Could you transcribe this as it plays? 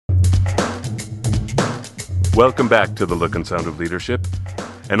Welcome back to The Look and Sound of Leadership,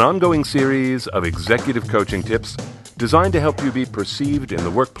 an ongoing series of executive coaching tips designed to help you be perceived in the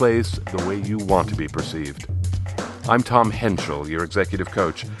workplace the way you want to be perceived. I'm Tom Henschel, your executive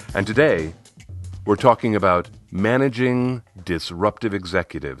coach, and today we're talking about managing disruptive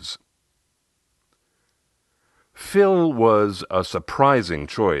executives. Phil was a surprising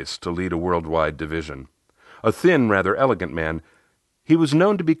choice to lead a worldwide division. A thin, rather elegant man, he was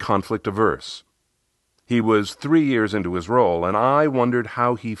known to be conflict-averse. He was 3 years into his role, and I wondered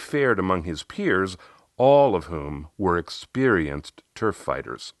how he fared among his peers, all of whom were experienced turf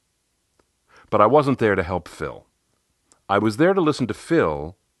fighters. But I wasn't there to help Phil. I was there to listen to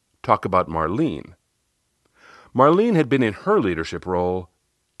Phil talk about Marlene. Marlene had been in her leadership role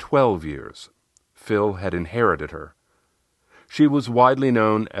 12 years. Phil had inherited her. She was widely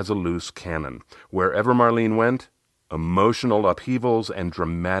known as a loose cannon. Wherever Marlene went, emotional upheavals and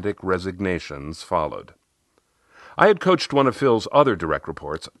dramatic resignations followed. I had coached one of Phil's other direct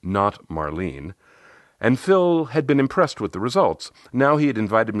reports, not Marlene, and Phil had been impressed with the results. Now he had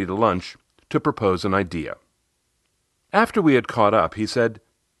invited me to lunch to propose an idea. After we had caught up, he said,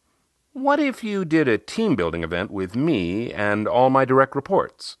 "What if you did a team-building event with me and all my direct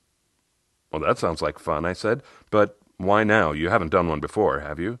reports?" "Well, that sounds like fun," I said, "but why now? You haven't done one before,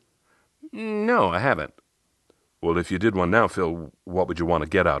 have you?" "No, I haven't." "Well, if you did one now, Phil, what would you want to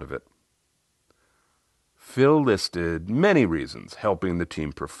get out of it?" Phil listed many reasons, helping the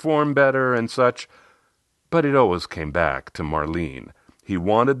team perform better and such, but it always came back to Marlene. He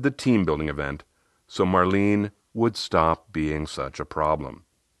wanted the team-building event so Marlene would stop being such a problem.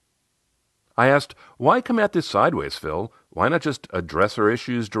 I asked, "Why come at this sideways, Phil? Why not just address her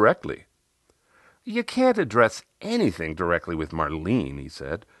issues directly?" "You can't address anything directly with Marlene," he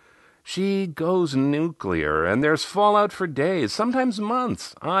said. "She goes nuclear, and there's fallout for days, sometimes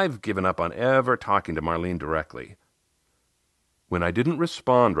months. I've given up on ever talking to Marlene directly." When I didn't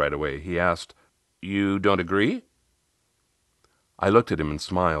respond right away, he asked, "You don't agree?" I looked at him and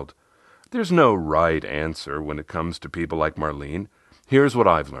smiled. There's no right answer when it comes to people like Marlene. Here's what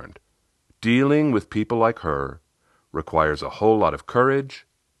I've learned. Dealing with people like her requires a whole lot of courage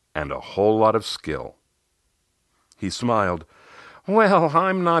and a whole lot of skill. He smiled. "Well,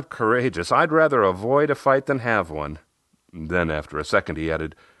 I'm not courageous. I'd rather avoid a fight than have one." Then, after a second, he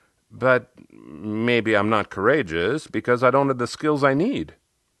added, "But maybe I'm not courageous because I don't have the skills I need."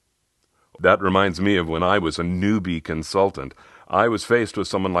 That reminds me of when I was a newbie consultant. I was faced with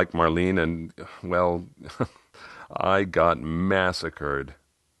someone like Marlene and, well, I got massacred.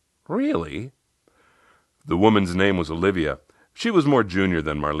 "Really?" The woman's name was Olivia. She was more junior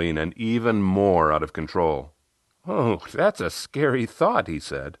than Marlene and even more out of control. "Oh, that's a scary thought," he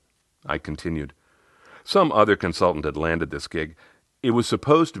said. I continued. Some other consultant had landed this gig. It was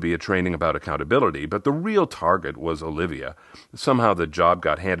supposed to be a training about accountability, but the real target was Olivia. Somehow the job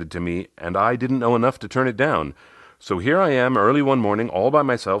got handed to me, and I didn't know enough to turn it down. So here I am early one morning, all by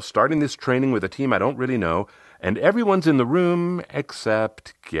myself, starting this training with a team I don't really know, and everyone's in the room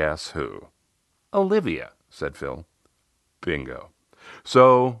except guess who? "Olivia," said Phil. Bingo.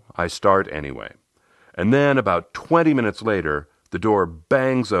 So I start anyway. And then about 20 minutes later, the door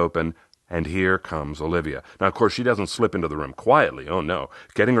bangs open, and here comes Olivia. Now, of course, she doesn't slip into the room quietly. Oh, no.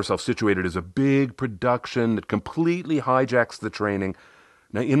 Getting herself situated is a big production that completely hijacks the training.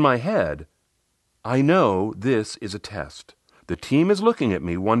 Now, in my head, I know this is a test. The team is looking at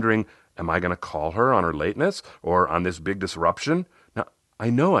me, wondering, am I going to call her on her lateness or on this big disruption? Now, I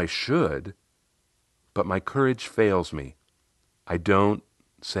know I should, but my courage fails me. I don't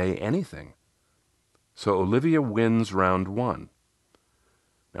say anything. So Olivia wins round one.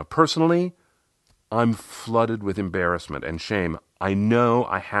 Now, personally, I'm flooded with embarrassment and shame. I know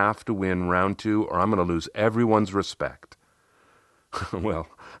I have to win round two or I'm going to lose everyone's respect. Well,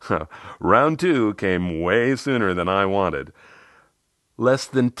 round two came way sooner than I wanted. Less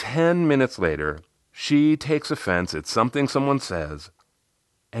than 10 minutes later, she takes offense at something someone says,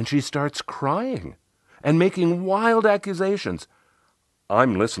 and she starts crying and making wild accusations.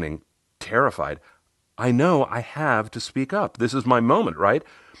 I'm listening, terrified. I know I have to speak up. This is my moment, right?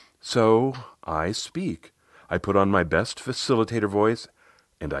 So I speak. I put on my best facilitator voice,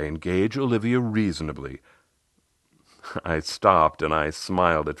 and I engage Olivia reasonably. I stopped, and I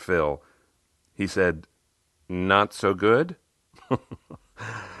smiled at Phil. He said, "Not so good?"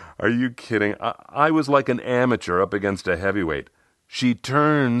 Are you kidding? I was like an amateur up against a heavyweight. She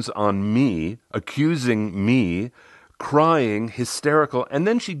turns on me, accusing me, crying, hysterical, and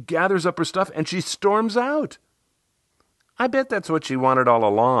then she gathers up her stuff and she storms out. I bet that's what she wanted all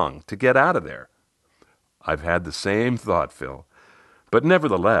along, to get out of there. I've had the same thought, Phil. But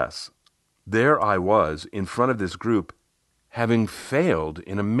nevertheless, There I was in front of this group, having failed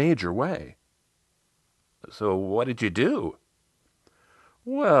in a major way. "So what did you do?"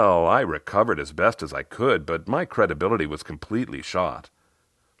 "Well, I recovered as best as I could, but my credibility was completely shot.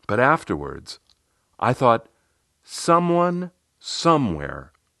 But afterwards, I thought someone,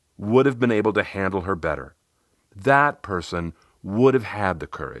 somewhere, would have been able to handle her better. That person would have had the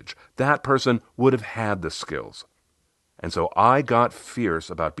courage. That person would have had the skills. And so I got fierce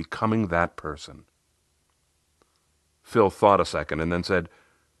about becoming that person." Phil thought a second and then said,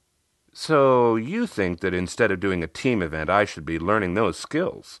 "So you think that instead of doing a team event, I should be learning those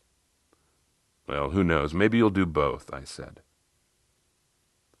skills?" "Well, who knows? Maybe you'll do both," I said.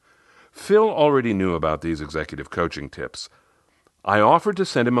 Phil already knew about these executive coaching tips. I offered to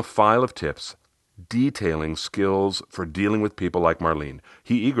send him a file of tips detailing skills for dealing with people like Marlene.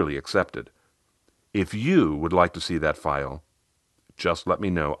 He eagerly accepted. If you would like to see that file, just let me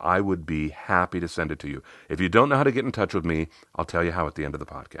know. I would be happy to send it to you. If you don't know how to get in touch with me, I'll tell you how at the end of the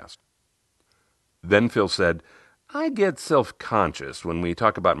podcast. Then Phil said, "I get self-conscious when we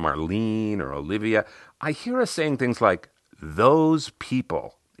talk about Marlene or Olivia. I hear us saying things like, 'those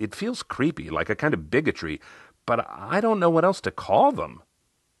people.' It feels creepy, like a kind of bigotry, but I don't know what else to call them."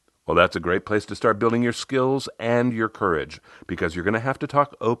 Well, that's a great place to start building your skills and your courage, because you're going to have to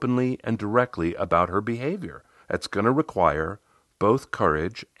talk openly and directly about her behavior. That's going to require both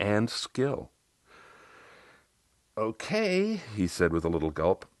courage and skill. "Okay," he said with a little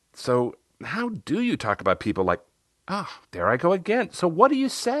gulp. "So how do you talk about people like, there I go again. So what do you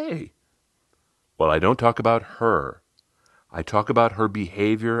say?" "Well, I don't talk about her. I talk about her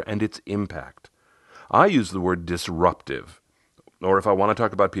behavior and its impact. I use the word disruptive. Or if I want to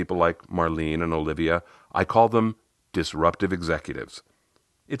talk about people like Marlene and Olivia, I call them disruptive executives.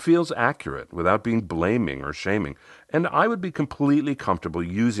 It feels accurate without being blaming or shaming, and I would be completely comfortable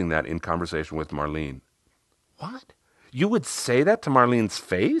using that in conversation with Marlene." "What? You would say that to Marlene's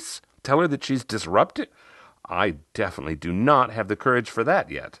face? Tell her that she's disruptive?" "I definitely do not have the courage for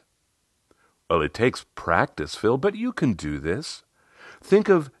that yet." "Well, it takes practice, Phil, but you can do this. Think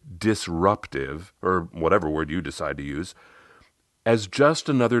of disruptive, or whatever word you decide to use, as just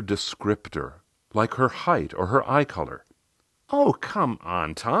another descriptor, like her height or her eye color." "Oh, come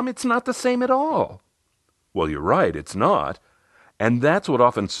on, Tom. It's not the same at all." "Well, you're right, it's not. And that's what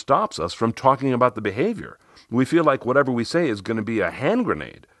often stops us from talking about the behavior. We feel like whatever we say is going to be a hand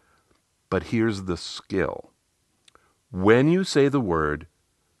grenade. But here's the skill. When you say the word,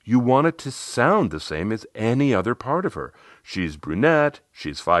 you want it to sound the same as any other part of her. She's brunette,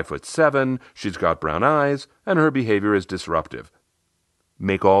 she's 5'7", she's got brown eyes, and her behavior is disruptive.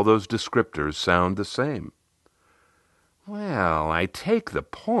 Make all those descriptors sound the same." "Well, I take the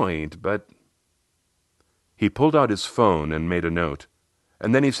point, but—" He pulled out his phone and made a note.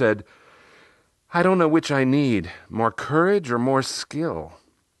 And then he said, "I don't know which I need, more courage or more skill."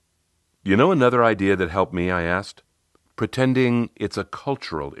 "You know another idea that helped me?" I asked. "Pretending it's a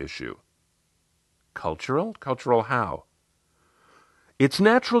cultural issue." "Cultural? Cultural how?" "It's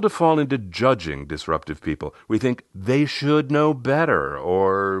natural to fall into judging disruptive people. We think they should know better,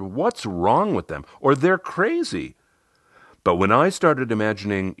 or what's wrong with them, or they're crazy. But when I started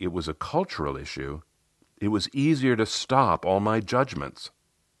imagining it was a cultural issue, it was easier to stop all my judgments."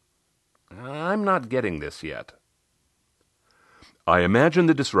 "I'm not getting this yet." "I imagine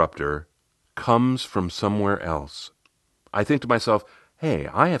the disruptor comes from somewhere else. I think to myself, hey,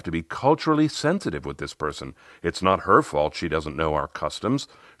 I have to be culturally sensitive with this person. It's not her fault she doesn't know our customs.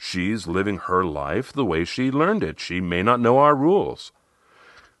 She's living her life the way she learned it. She may not know our rules.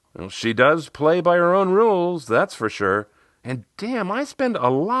 Well, she does play by her own rules, that's for sure. And damn, I spend a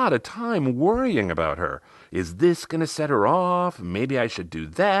lot of time worrying about her. Is this going to set her off? Maybe I should do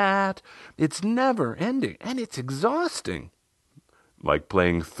that. It's never ending, and it's exhausting." "Like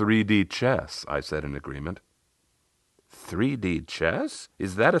playing 3D chess," I said in agreement. 3D chess?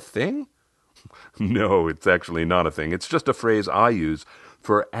 Is that a thing?" "No, it's actually not a thing. It's just a phrase I use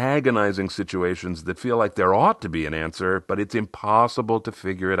for agonizing situations that feel like there ought to be an answer, but it's impossible to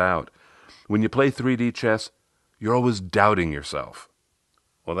figure it out. When you play 3D chess, you're always doubting yourself."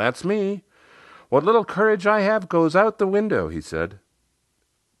 "Well, that's me. What little courage I have goes out the window," he said.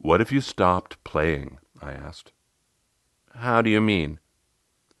 "What if you stopped playing?" I asked. "How do you mean?"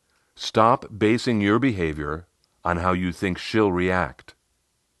 "Stop basing your behavior on how you think she'll react."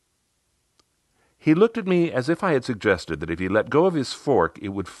 He looked at me as if I had suggested that if he let go of his fork, it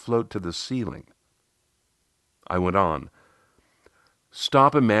would float to the ceiling. I went on.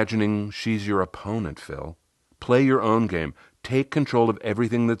 "Stop imagining she's your opponent, Phil. Play your own game. Take control of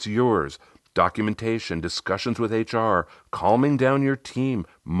everything that's yours. documentation, discussions with HR, calming down your team,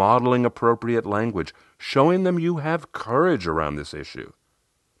 modeling appropriate language, showing them you have courage around this issue.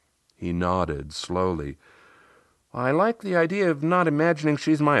 He nodded slowly. I like the idea of not imagining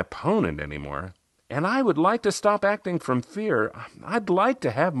she's my opponent anymore. And I would like to stop acting from fear. I'd like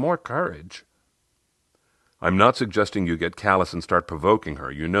to have more courage. I'm not suggesting you get callous and start provoking her.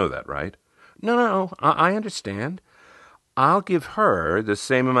 You know that, right? No, I understand. I'll give her the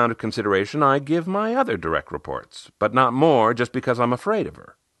same amount of consideration I give my other direct reports, but not more just because I'm afraid of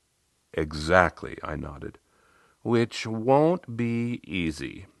her. Exactly, I nodded. Which won't be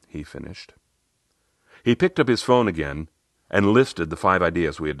easy, he finished. He picked up his phone again and listed the 5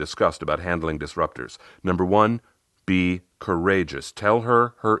 ideas we had discussed about handling disruptors. Number 1, be courageous. Tell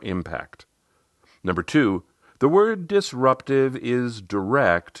her her impact. Number 2, the word disruptive is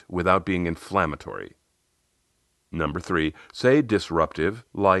direct without being inflammatory. Number 3, say disruptive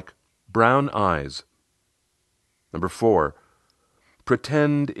like brown eyes. Number 4,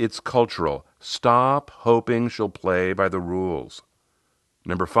 pretend it's cultural. Stop hoping she'll play by the rules.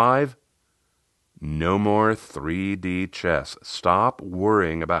 Number 5, no more 3D chess. Stop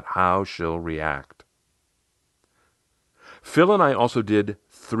worrying about how she'll react. Phil and I also did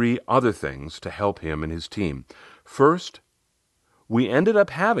 3 other things to help him and his team. First, we ended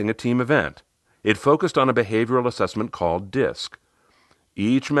up having a team event. It focused on a behavioral assessment called DISC.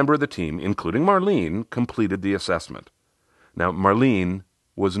 Each member of the team, including Marlene, completed the assessment. Now, Marlene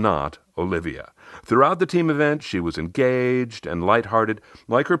was not Olivia. Throughout the team event, she was engaged and lighthearted.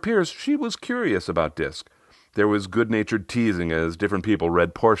 Like her peers, she was curious about DISC. There was good-natured teasing as different people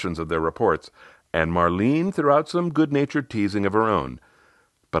read portions of their reports, and Marlene threw out some good-natured teasing of her own.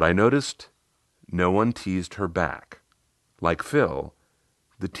 But I noticed no one teased her back. Like Phil,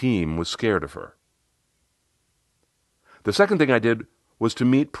 the team was scared of her. The second thing I did was to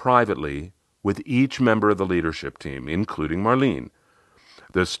meet privately with each member of the leadership team, including Marlene.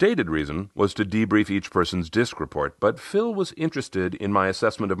 The stated reason was to debrief each person's DISC report, but Phil was interested in my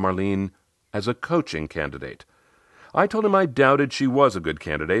assessment of Marlene as a coaching candidate. I told him I doubted she was a good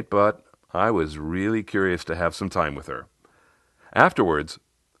candidate, but I was really curious to have some time with her. Afterwards,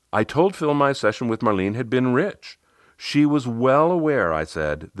 I told Phil my session with Marlene had been rich. She was well aware, I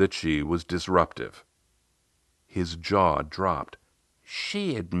said, that she was disruptive. His jaw dropped.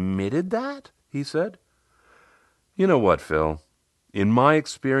 She admitted that? He said. You know what, Phil? In my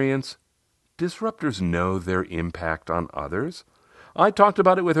experience, disruptors know their impact on others. I talked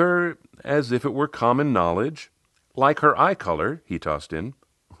about it with her as if it were common knowledge. Like her eye color, he tossed in.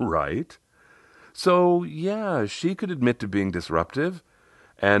 Right. So, yeah, she could admit to being disruptive.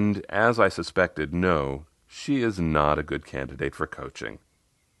 And as I suspected, no, she is not a good candidate for coaching.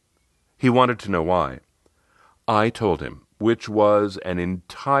 He wanted to know why. I told him, which was an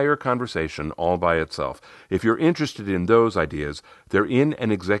entire conversation all by itself. If you're interested in those ideas, they're in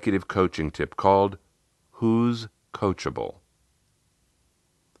an executive coaching tip called Who's Coachable?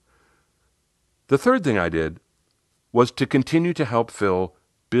 The third thing I did was to continue to help Phil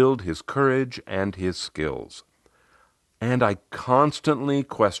build his courage and his skills. And I constantly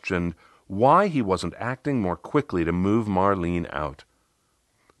questioned why he wasn't acting more quickly to move Marlene out.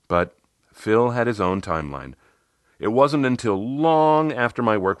 But Phil had his own timeline. It wasn't until long after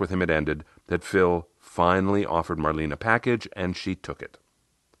my work with him had ended that Phil finally offered Marlene a package, and she took it.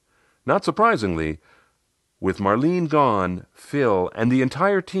 Not surprisingly, with Marlene gone, Phil and the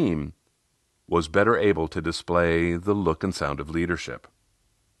entire team was better able to display the look and sound of leadership.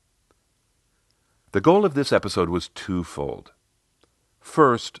 The goal of this episode was twofold.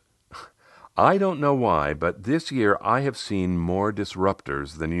 First, I don't know why, but this year I have seen more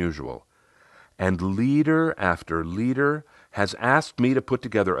disruptors than usual. And leader after leader has asked me to put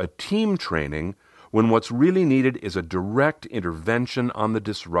together a team training when what's really needed is a direct intervention on the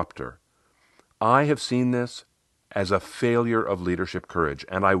disruptor. I have seen this as a failure of leadership courage,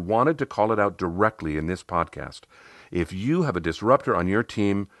 and I wanted to call it out directly in this podcast. If you have a disruptor on your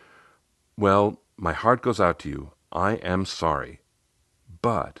team, well, my heart goes out to you. I am sorry.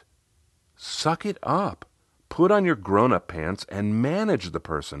 But suck it up. Put on your grown-up pants and manage the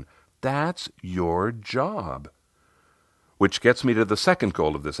person. That's your job. Which gets me to the second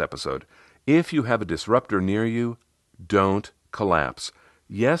goal of this episode. If you have a disruptor near you, don't collapse.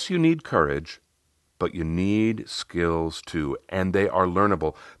 Yes, you need courage, but you need skills too, and they are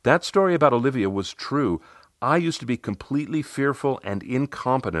learnable. That story about Olivia was true. I used to be completely fearful and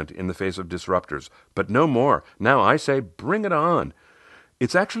incompetent in the face of disruptors, but no more. Now I say, bring it on.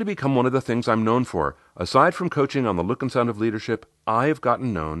 It's actually become one of the things I'm known for. Aside from coaching on the look and sound of leadership, I have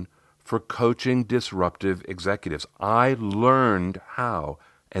gotten known for coaching disruptive executives. I learned how,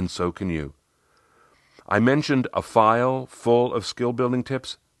 and so can you. I mentioned a file full of skill-building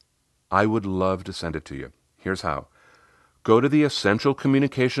tips. I would love to send it to you. Here's how. Go to the Essential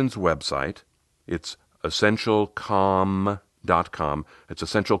Communications website. It's essentialcomm.com. It's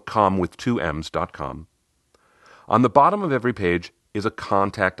essentialcomm with two M's.com. On the bottom of every page is a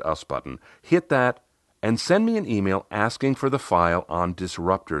Contact Us button. Hit that and send me an email asking for the file on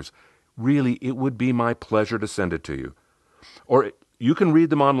disruptors. Really, it would be my pleasure to send it to you. Or you can read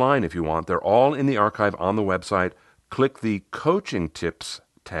them online if you want. They're all in the archive on the website. Click the Coaching Tips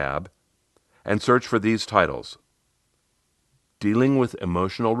tab and search for these titles: Dealing with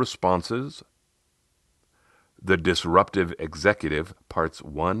Emotional Responses, The Disruptive Executive, Parts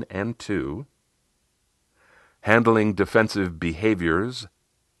 1 and 2, Handling Defensive Behaviors,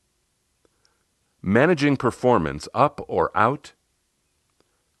 Managing Performance Up or Out,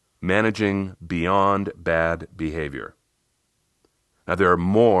 Managing Beyond Bad Behavior. Now, there are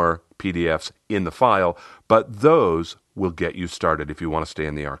more PDFs in the file, but those will get you started if you want to stay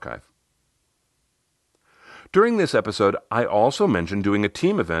in the archive. During this episode, I also mentioned doing a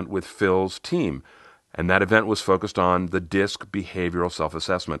team event with Phil's team, and that event was focused on the DISC behavioral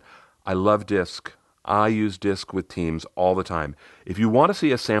self-assessment. I love DISC. I use DISC with teams all the time. If you want to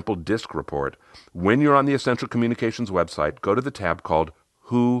see a sample DISC report, when you're on the Essential Communications website, go to the tab called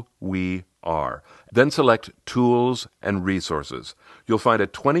Who We Are. Then select Tools and Resources. You'll find a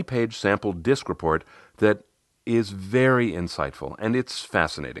 20-page sample DISC report that is very insightful, and it's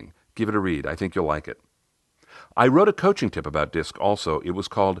fascinating. Give it a read. I think you'll like it. I wrote a coaching tip about DISC also. It was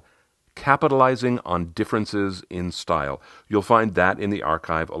called Capitalizing on Differences in Style. You'll find that in the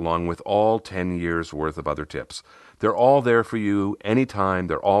archive along with all 10 years' worth of other tips. They're all there for you anytime.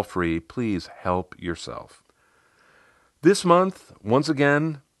 They're all free. Please help yourself. This month, once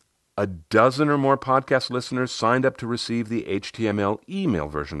again, a dozen or more podcast listeners signed up to receive the HTML email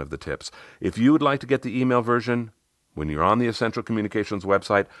version of the tips. If you would like to get the email version, when you're on the Essential Communications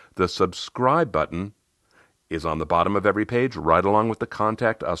website, the subscribe button is on the bottom of every page, right along with the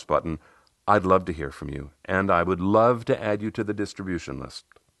Contact Us button. I'd love to hear from you, and I would love to add you to the distribution list.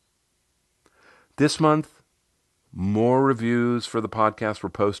 This month, more reviews for the podcast were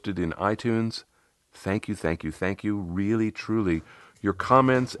posted in iTunes. Thank you, thank you, thank you. Really, truly, your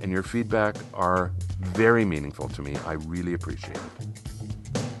comments and your feedback are very meaningful to me. I really appreciate it.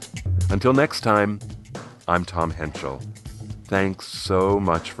 Until next time, I'm Tom Henschel. Thanks so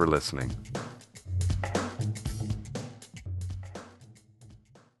much for listening.